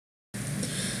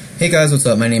Hey guys, what's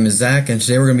up? My name is Zach, and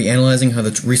today we're going to be analyzing how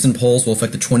the recent polls will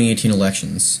affect the 2018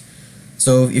 elections.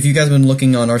 So, if you guys have been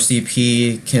looking on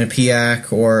RCP,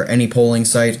 Quinnipiac, or any polling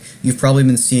site, you've probably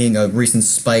been seeing a recent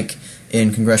spike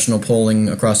in congressional polling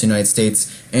across the United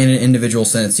States, and in individual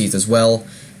Senate seats as well.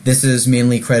 This is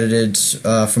mainly credited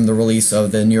from the release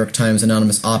of the New York Times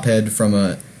anonymous op-ed from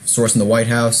a source in the White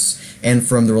House, and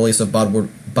from the release of Bob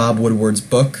Woodward's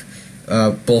book,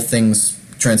 both things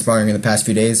transpiring in the past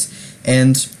few days.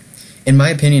 And in my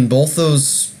opinion, both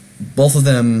of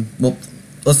them, well,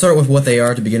 let's start with what they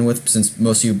are to begin with, since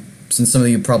some of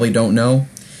you probably don't know.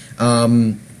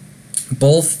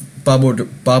 Both Bob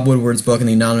Woodward's book and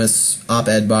the anonymous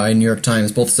op-ed by New York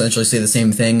Times both essentially say the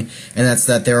same thing, and that's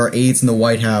that there are aides in the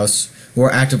White House who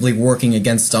are actively working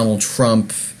against Donald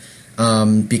Trump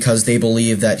because they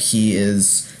believe that he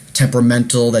is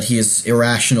temperamental, that he is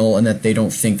irrational, and that they don't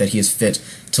think that he is fit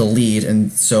to lead,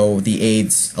 and so the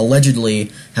aides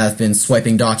allegedly have been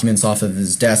swiping documents off of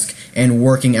his desk and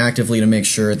working actively to make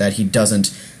sure that he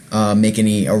doesn't make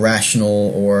any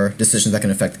irrational or decisions that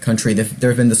can affect the country. There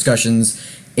have been discussions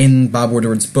in Bob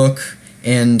Woodward's book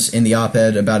and in the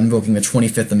op-ed about invoking the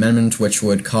 25th Amendment, which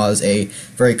would cause a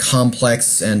very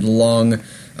complex and long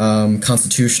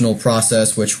constitutional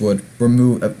process, which would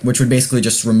basically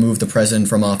just remove the president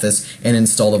from office and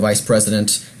install the vice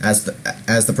president as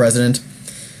the president.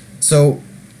 So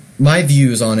my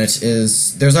views on it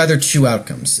is there's either two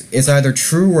outcomes. It's either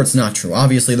true or it's not true.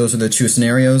 Obviously, those are the two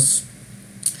scenarios.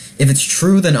 If it's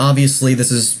true, then obviously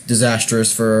this is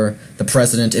disastrous for the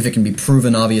president. If it can be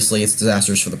proven, obviously it's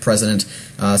disastrous for the president,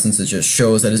 since it just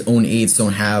shows that his own aides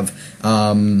don't have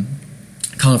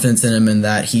confidence in him and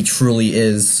that he truly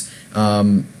is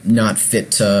not fit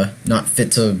to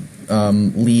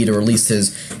lead, or at least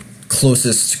his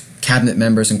closest cabinet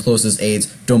members and closest aides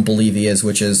don't believe he is,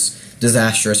 which is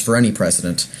disastrous for any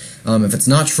president. If it's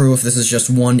not true, if this is just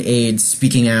one aide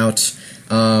speaking out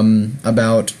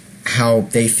about how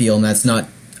they feel, and that's not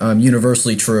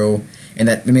universally true, and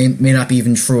that may not be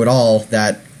even true at all,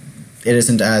 that it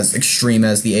isn't as extreme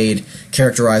as the aide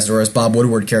characterized it or as Bob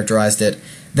Woodward characterized it,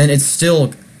 then it's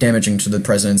still damaging to the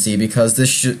presidency, because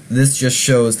this just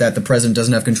shows that the president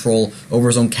doesn't have control over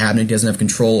his own cabinet, he doesn't have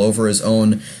control over his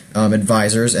own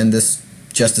advisors, and this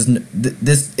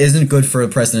isn't good for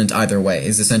the president either way,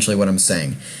 is essentially what I'm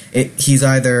saying. It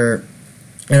either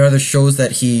shows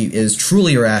that he is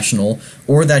truly irrational,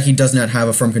 or that he does not have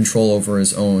a firm control over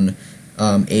his own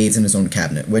aides and his own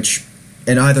cabinet, which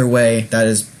in either way,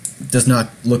 does not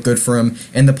look good for him,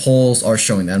 and the polls are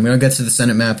showing that. I'm going to get to the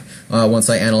Senate map once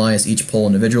I analyze each poll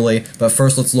individually, but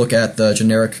first let's look at the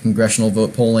generic congressional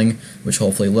vote polling, which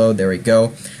hopefully load. There we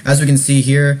go. As we can see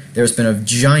here, there's been a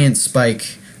giant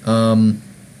spike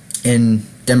in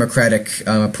Democratic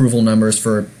approval numbers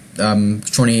for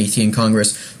 2018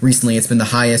 Congress. Recently, it's been the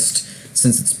highest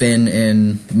since it's been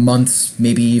in months,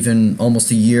 maybe even almost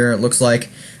a year, it looks like.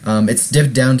 It's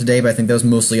dipped down today, but I think that was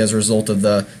mostly as a result of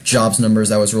the jobs numbers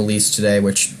that was released today,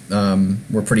 which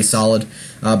were pretty solid.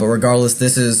 But regardless,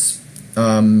 this is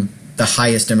the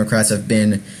highest Democrats have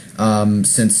been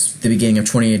since the beginning of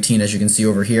 2018, as you can see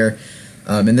over here.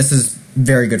 And this is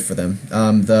very good for them.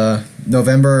 The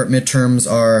November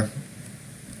midterms are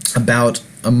about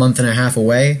a month and a half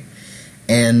away,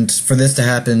 and for this to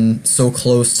happen so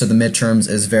close to the midterms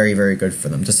is very, very good for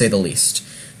them, to say the least.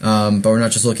 But we're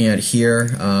not just looking at it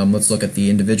here. Let's look at the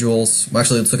individuals. Well,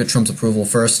 actually, let's look at Trump's approval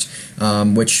first,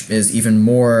 which is even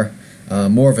more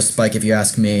of a spike, if you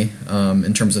ask me,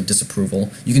 in terms of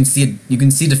disapproval. You can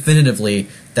see definitively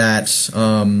that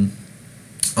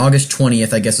August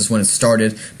 20th, I guess, is when it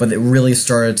started, but it really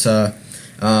started to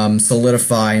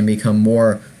solidify and become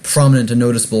more prominent and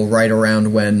noticeable right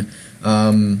around when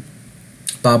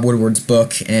Bob Woodward's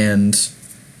book and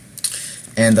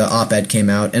the op-ed came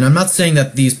out. And I'm not saying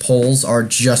that these polls are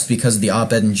just because of the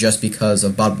op-ed and just because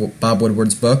of Bob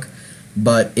Woodward's book,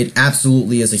 but it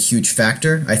absolutely is a huge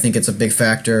factor. I think it's a big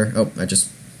factor. Oh,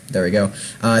 there we go.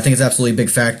 I think it's absolutely a big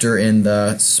factor in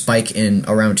the spike in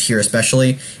around here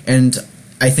especially, and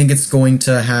I think it's going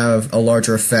to have a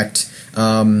larger effect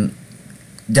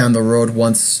down the road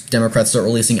once Democrats start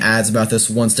releasing ads about this,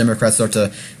 once Democrats start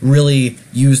to really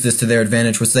use this to their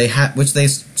advantage, which they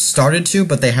started to,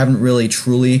 but they haven't really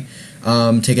truly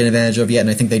taken advantage of yet, and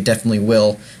I think they definitely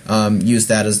will use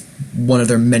that as one of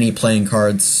their many playing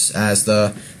cards as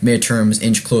the midterms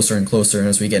inch closer and closer, and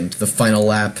as we get into the final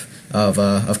lap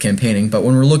of campaigning. But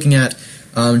when we're looking at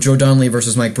Joe Donnelly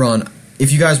versus Mike Braun,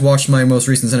 if you guys watched my most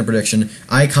recent Senate prediction,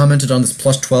 I commented on this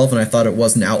plus 12 and I thought it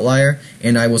was an outlier,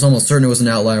 and I was almost certain it was an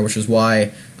outlier, which is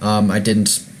why I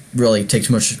didn't really take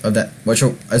too much of that, which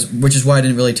is why I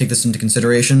didn't really take this into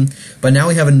consideration. But now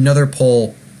we have another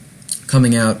poll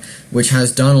coming out, which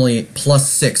has Donnelly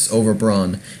 +6 over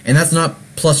Braun, and that's not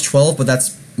 +12, but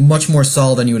that's much more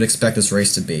solid than you would expect this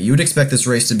race to be. You would expect this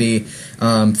race to be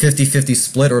 50-50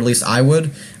 split, or at least I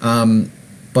would.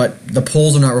 But the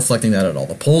polls are not reflecting that at all.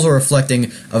 The polls are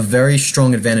reflecting a very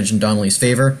strong advantage in Donnelly's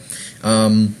favor.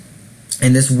 And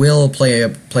this will play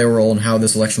a role in how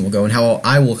this election will go and how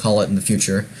I will call it in the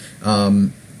future.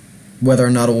 Whether or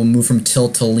not it will move from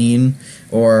tilt to lean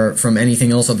or from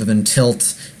anything else other than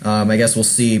tilt, I guess we'll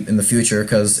see in the future,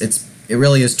 because it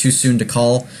really is too soon to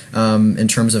call in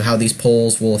terms of how these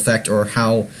polls will affect or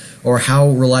how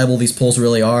reliable these polls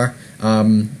really are.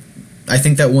 I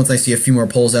think that once I see a few more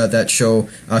polls out that show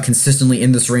consistently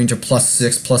in this range of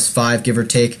 +6, +5, give or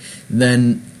take,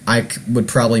 then I would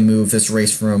probably move this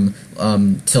race from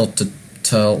tilt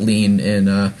to lean in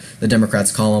the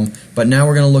Democrats' column. But now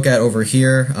we're going to look at over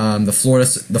here the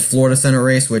Florida Senate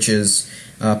race, which is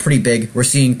pretty big. We're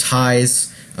seeing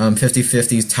ties,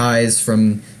 50-50 ties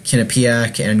from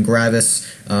Quinnipiac and Gravis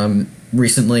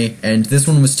recently, and this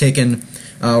one was taken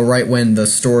right when the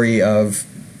story of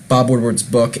Bob Woodward's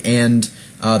book and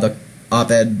the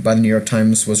op-ed by the New York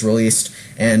Times was released,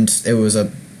 and it was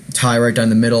a tie right down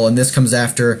the middle. And this comes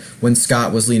after when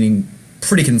Scott was leading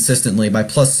pretty consistently by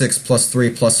 +6, +3,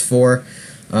 +4.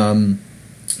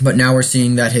 But now we're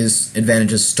seeing that his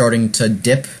advantage is starting to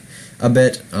dip a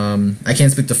bit. I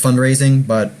can't speak to fundraising,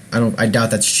 but I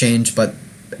doubt that's changed. But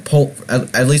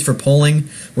at least for polling,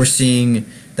 we're seeing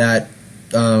that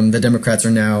the Democrats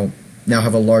are now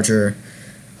have a larger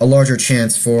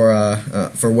chance for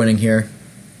winning here.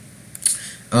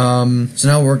 So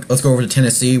now let's go over to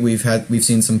Tennessee. We've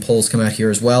seen some polls come out here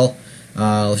as well.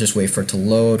 Let's just wait for it to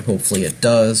load. Hopefully it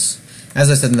does. As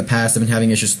I said in the past, I've been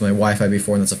having issues with my Wi-Fi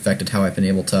before, and that's affected how I've been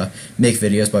able to make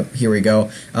videos, but here we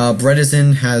go.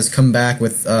 Bredesen has come back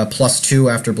with +2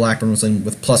 after Blackburn was in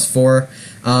with +4.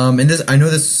 And this, I know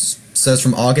this says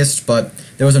from August, but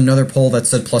there was another poll that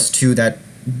said +2 that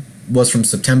was from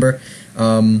September.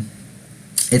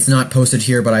 It's not posted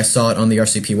here, but I saw it on the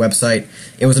RCP website.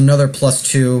 It was another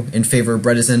 +2 in favor of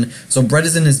Bredesen. So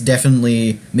Bredesen is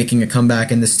definitely making a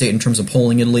comeback in this state in terms of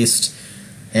polling, at least,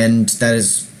 and that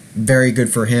is very good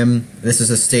for him. This is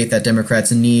a state that Democrats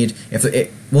need.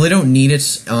 Well, they don't need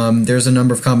it. There's a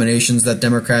number of combinations that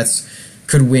Democrats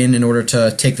could win in order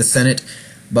to take the Senate,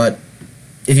 but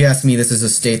if you ask me, this is a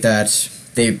state that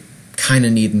they kind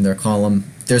of need in their column.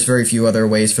 There's very few other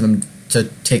ways for them to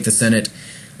take the Senate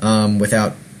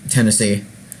without Tennessee.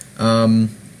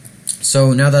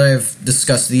 So now that I've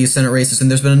discussed these Senate races,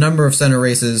 and there's been a number of Senate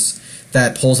races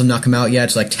that polls have not come out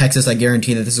yet, like Texas, I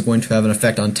guarantee that this is going to have an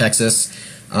effect on Texas.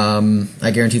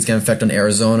 I guarantee it's going to affect on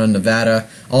Arizona, Nevada,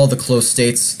 all the close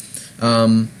states.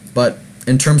 But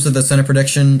in terms of the Senate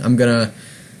prediction, I'm going to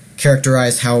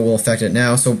characterize how it will affect it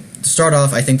now. So to start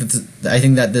off, I think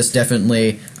that this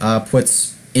definitely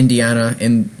puts Indiana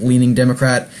in leaning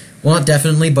Democrat. Well, not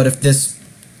definitely, but if this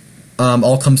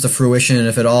all comes to fruition, and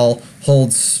if it all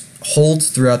holds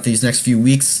throughout these next few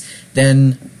weeks,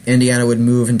 then Indiana would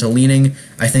move into leaning.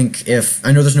 I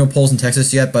know there's no polls in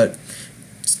Texas yet, but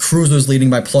Cruz was leading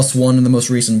by +1 in the most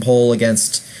recent poll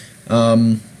against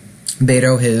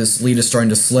Beto. His lead is starting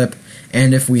to slip,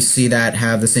 and if we see that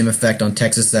have the same effect on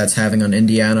Texas that's having on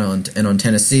Indiana and on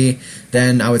Tennessee,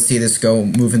 then I would see this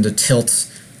move into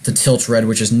tilt red,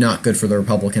 which is not good for the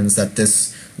Republicans, that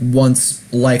this once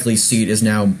likely seat is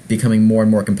now becoming more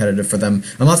and more competitive for them.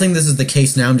 I'm not saying this is the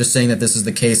case now, I'm just saying that this is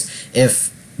the case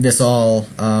if this all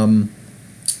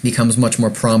becomes much more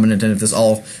prominent, and if this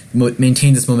all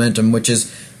maintains its momentum, which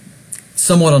is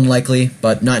somewhat unlikely,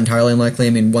 but not entirely unlikely. I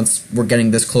mean, once we're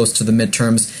getting this close to the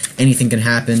midterms, anything can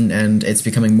happen, and it's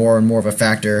becoming more and more of a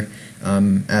factor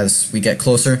as we get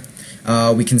closer.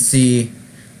 We can see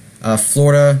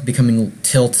Florida becoming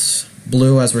tilt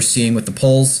blue, as we're seeing with the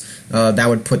polls. That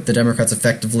would put the Democrats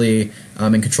effectively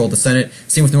in control of the Senate.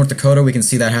 Same with North Dakota. We can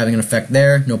see that having an effect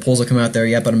there. No polls have come out there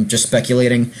yet, but I'm just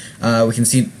speculating. We can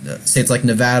see states like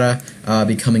Nevada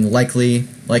becoming likely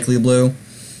blue.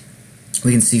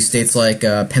 We can see states like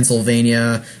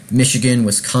Pennsylvania, Michigan,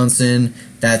 Wisconsin,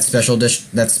 that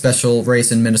special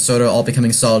race in Minnesota, all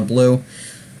becoming solid blue.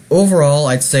 Overall,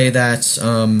 I'd say that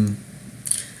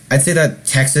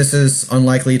Texas is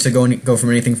unlikely to go from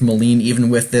anything from a lean, even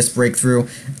with this breakthrough.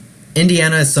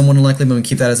 Indiana is somewhat unlikely, but we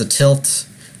keep that as a tilt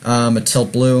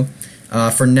blue.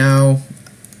 For now,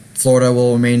 Florida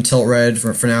will remain tilt red.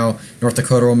 For now, North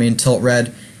Dakota will remain tilt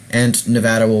red, and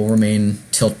Nevada will remain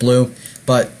tilt blue.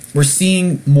 But we're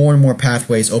seeing more and more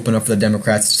pathways open up for the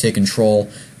Democrats to take control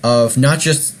of not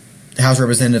just House of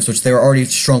Representatives, which they were already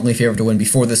strongly favored to win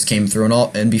before this came through,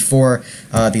 and before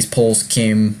these polls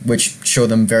came, which show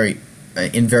them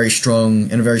in a very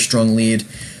strong lead.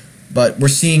 But we're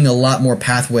seeing a lot more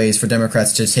pathways for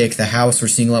Democrats to take the House. We're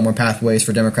seeing a lot more pathways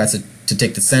for Democrats to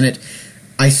take the Senate.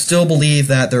 I still believe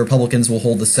that the Republicans will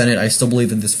hold the Senate. I still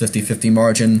believe that this 50-50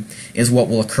 margin is what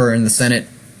will occur in the Senate.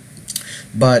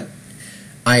 But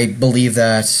I believe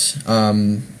that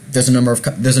there's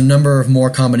a number of more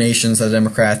combinations that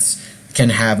Democrats can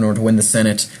have in order to win the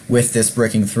Senate with this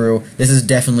breaking through. This is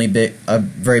definitely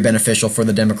very beneficial for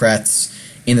the Democrats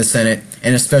in the Senate,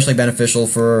 and especially beneficial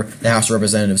for the House of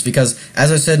Representatives, because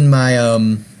as I said in my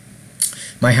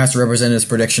my House of Representatives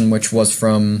prediction, which was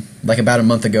from like about a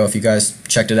month ago, if you guys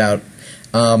checked it out,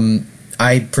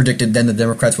 I predicted then the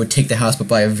Democrats would take the House, but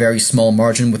by a very small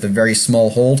margin with a very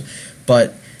small hold.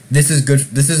 But this is good.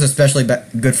 This is especially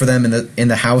good for them in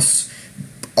the House,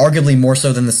 arguably more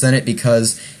so than the Senate,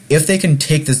 because if they can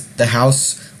take the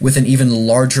House with an even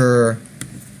larger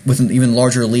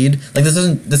lead, like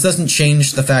this doesn't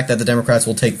change the fact that the Democrats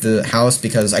will take the House,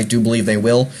 because I do believe they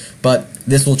will, but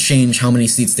this will change how many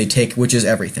seats they take, which is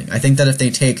everything. I think that if they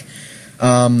take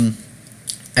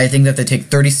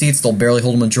 30 seats, they'll barely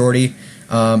hold a majority.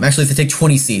 Actually, if they take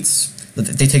 20 seats,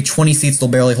 they'll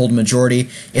barely hold a majority.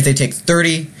 If they take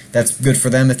 30, that's good for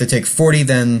them. If they take 40,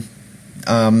 then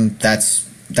that's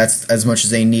as much as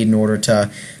they need in order to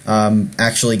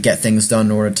actually get things done,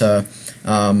 in order to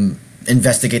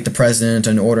investigate the president,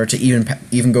 in order to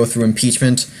even go through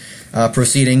impeachment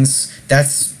proceedings.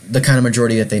 That's the kind of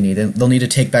majority that they need. And they'll need to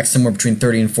take back somewhere between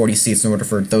 30 and 40 seats in order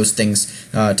for those things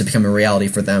to become a reality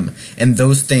for them. And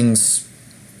those things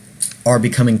are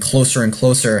becoming closer and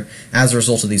closer as a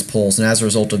result of these polls, and as a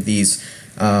result of these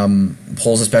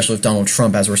polls, especially with Donald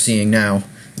Trump, as we're seeing now,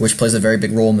 which plays a very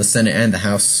big role in the Senate and the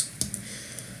House.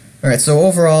 Alright, so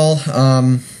overall,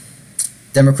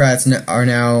 Democrats are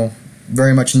now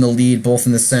very much in the lead, both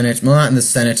in the Senate. Well, not in the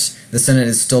Senate. The Senate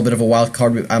is still a bit of a wild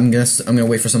card. I'm gonna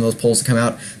wait for some of those polls to come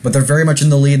out. But they're very much in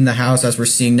the lead in the House, as we're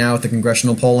seeing now with the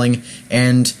congressional polling,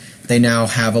 and they now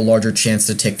have a larger chance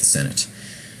to take the Senate.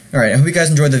 Alright, I hope you guys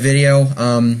enjoyed the video.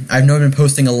 I've been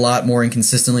posting a lot more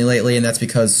inconsistently lately, and that's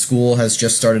because school has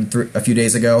just started a few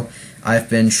days ago. I've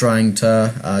been trying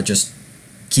to just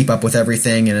keep up with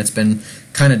everything, and it's been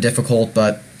kind of difficult,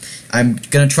 but I'm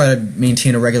going to try to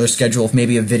maintain a regular schedule of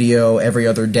maybe a video every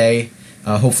other day.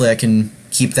 Hopefully I can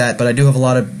keep that, but I do have a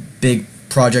lot of big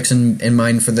projects in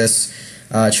mind for this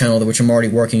channel, which I'm already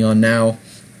working on now,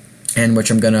 and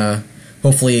which I'm going to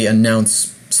hopefully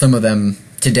announce some of them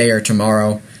today or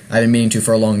tomorrow. I've been meaning to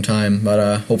for a long time,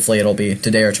 but hopefully it'll be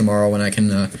today or tomorrow when I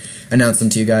can announce them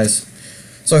to you guys.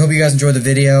 So I hope you guys enjoyed the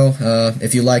video.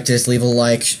 If you liked it, leave a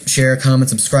like, share, comment,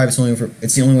 subscribe. It's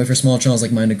the only way for small channels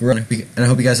like mine to grow. And I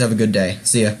hope you guys have a good day.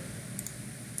 See ya.